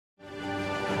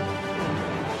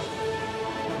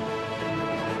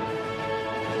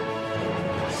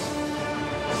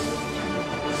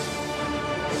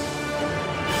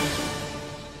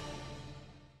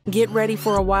Get ready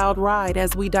for a wild ride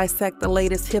as we dissect the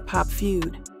latest hip-hop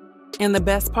feud. And the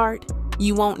best part?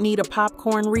 You won't need a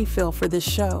popcorn refill for this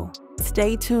show.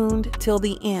 Stay tuned till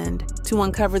the end to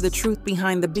uncover the truth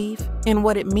behind the beef and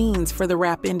what it means for the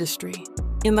rap industry.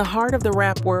 In the heart of the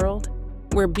rap world,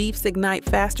 where beefs ignite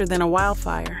faster than a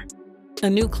wildfire, a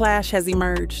new clash has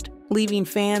emerged, leaving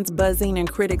fans buzzing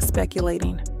and critics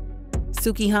speculating.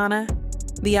 Sukihana,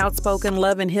 the outspoken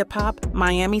love and hip-hop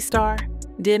Miami star,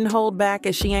 didn't hold back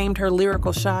as she aimed her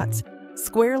lyrical shots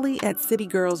squarely at City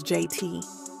Girl's JT.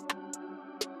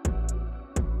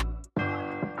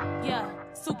 Yeah,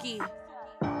 Suki.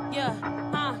 Yeah,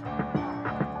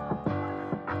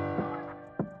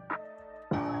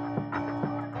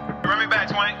 Run me back,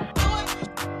 Twain.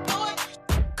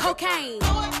 Cocaine.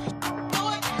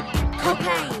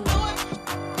 Cocaine.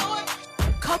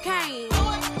 Cocaine.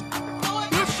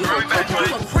 Bitch, you Run me back, a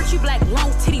Twain. pretty black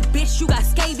long titty bitch, you got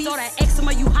scabies. All that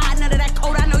eczema, you hide none of that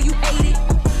cold, I know you hate it.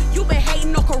 You been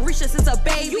hating on Carisha since a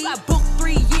baby. You got booked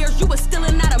 3 years, you was still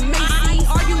not amazing. I ain't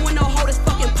arguing no hoe, this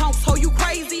fucking punks, hoe, you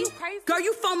crazy? Girl,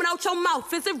 you foaming out your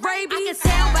mouth, is it rabies? I can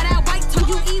tell by that white tongue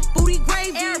you eat booty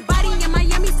gravy. Everybody in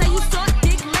Miami say you suck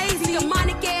dick lazy.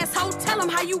 Demonic asshole, tell them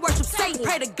how you worship Satan.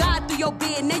 Pray to God through your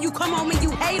bed, now you come home and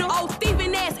you hate him. Oh,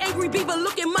 thieving ass, angry beaver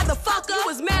looking motherfucker. You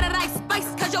was mad at Ice Spice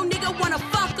cause your nigga wanna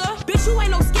fuck her. Bitch, you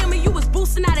ain't no scammer, you was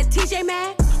boosting out at TJ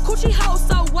Maxx. Coochie hole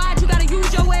so wide, you gotta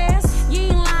use your ass. You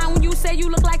ain't lying when you say you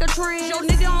look like a trend. Your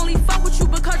nigga only fuck with you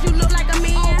because you look like a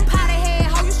man. Oh, potty head,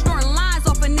 hoe, you scoring lines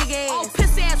off a nigga ass. Oh,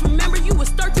 piss ass, remember you was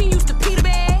 13, used to pee the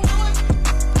bag.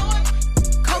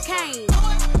 Cocaine.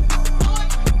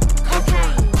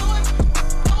 Cocaine.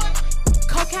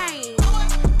 Cocaine.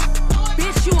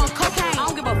 Bitch, you on cocaine. I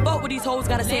don't give a fuck what these hoes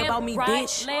gotta say about me,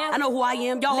 bitch. I know who I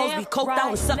am. Y'all hoes be coked out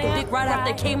and sucking dick right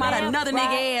after they came out another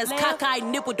nigga ass. Cockeyed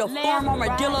nip with the form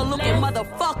armadillo looking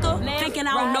motherfucker. Thinking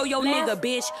I don't know your nigga,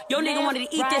 bitch. Your nigga wanted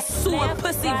to eat this sewer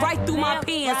pussy right through my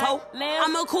pants, ho.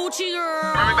 I'm a coochie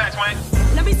girl. Run me back, Twain.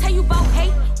 Let me tell you about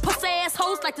hate. Pussy ass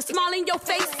hoes like to smile in your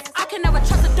face. I can never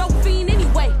trust a dope fiend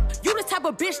anyway. You the type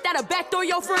of bitch that'll backdoor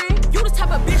your friend. You the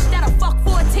type of bitch that'll fuck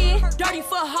for a 10. Dirty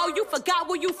foot hoe, you forgot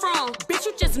where you from. Bitch,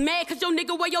 you just mad cause your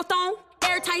nigga wear your thong.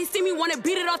 Every time you see me, wanna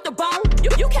beat it off the bone.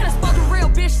 You can't expose a real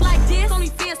bitch like this. Only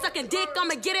fan sucking dick,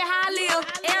 I'ma get it how I live.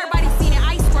 Everybody seen it,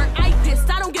 ice squirt, I pissed.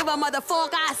 I don't give a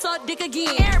motherfucker, I suck dick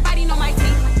again. Everybody know my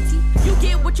teeth. You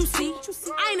get what you see.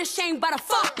 I ain't ashamed by the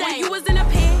fuck thing. When you was in a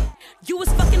pen, you was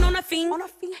fucking on a fiend.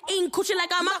 Eating coochie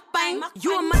like a mukbang.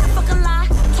 You a motherfucking lie.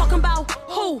 Talking about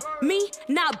who? Me?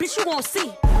 Nah, bitch, you won't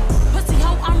see. Pussy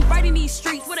hoe, I'm right in these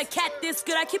streets. With a cat this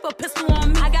good, I keep a pistol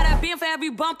on me. I got a bin for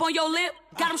every bump on your lip.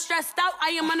 Got them stressed out, I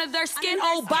am under their skin.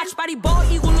 Old botch body,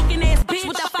 bald eagle looking ass bitch.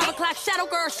 With that 5 o'clock shadow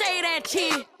girl, shade that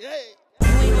chin.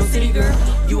 You ain't no city girl,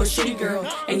 you a shitty girl.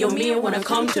 And your men wanna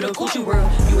come to the coochie world.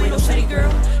 You ain't no shitty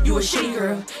girl, you a shitty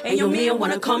girl. And your men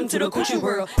wanna come to the coochie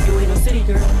world. You ain't no city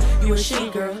girl, you a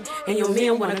shitty girl. And your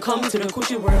men wanna come to the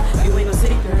coochie world. You ain't no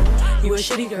city girl, you a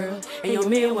shitty girl. And your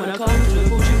men wanna come to the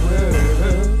coochie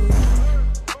world.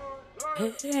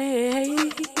 Hey,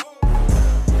 hey,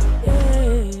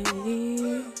 hey.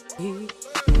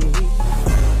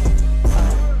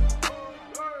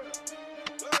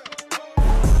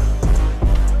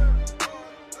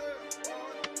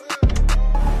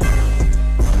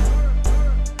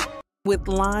 With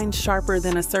lines sharper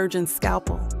than a surgeon's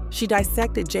scalpel, she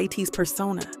dissected JT's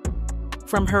persona,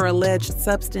 from her alleged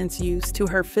substance use to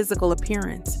her physical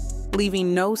appearance,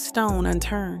 leaving no stone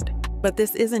unturned. But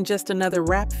this isn't just another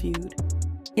rap feud.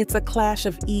 It's a clash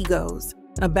of egos,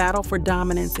 a battle for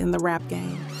dominance in the rap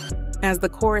game. As the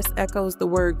chorus echoes the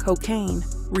word cocaine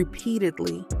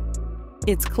repeatedly,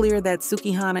 it's clear that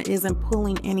Sukihana isn't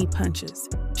pulling any punches.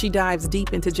 She dives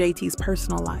deep into JT's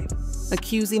personal life,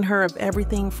 accusing her of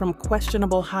everything from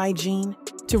questionable hygiene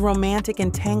to romantic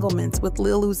entanglements with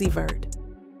Lil Uzi Vert.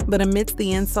 But amidst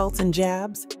the insults and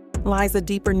jabs lies a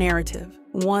deeper narrative,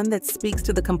 one that speaks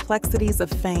to the complexities of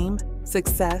fame,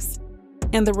 success,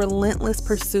 and the relentless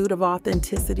pursuit of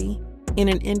authenticity in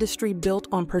an industry built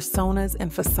on personas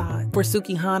and facades. For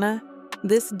Sukihana,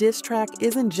 this diss track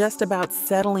isn't just about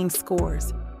settling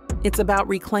scores. It's about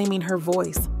reclaiming her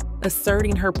voice,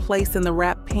 asserting her place in the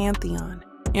rap pantheon,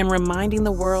 and reminding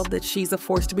the world that she's a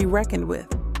force to be reckoned with.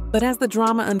 But as the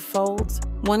drama unfolds,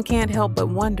 one can't help but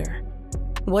wonder,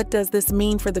 what does this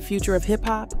mean for the future of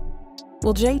hip-hop?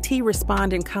 Will JT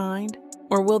respond in kind,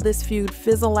 or will this feud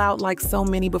fizzle out like so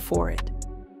many before it?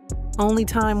 Only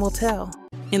time will tell.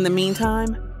 In the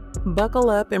meantime, buckle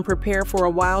up and prepare for a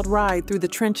wild ride through the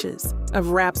trenches of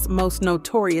rap's most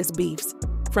notorious beefs.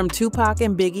 From Tupac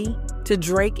and Biggie to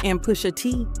Drake and Pusha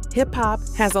T, hip-hop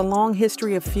has a long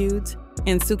history of feuds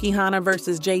And Sukihana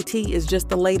versus JT is just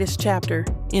the latest chapter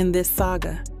in this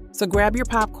saga. So grab your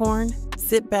popcorn,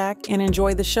 sit back, and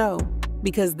enjoy the show,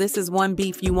 because this is one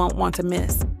beef you won't want to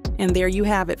miss. And there you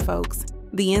have it, folks.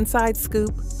 The inside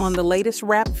scoop on the latest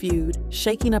rap feud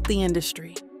shaking up the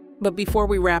industry. But before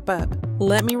we wrap up,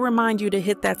 let me remind you to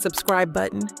hit that subscribe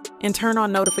button and turn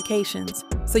on notifications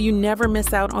so you never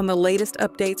miss out on the latest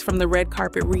updates from the Red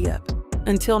Carpet Re-Up.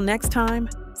 Until next time,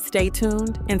 stay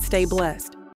tuned and stay blessed.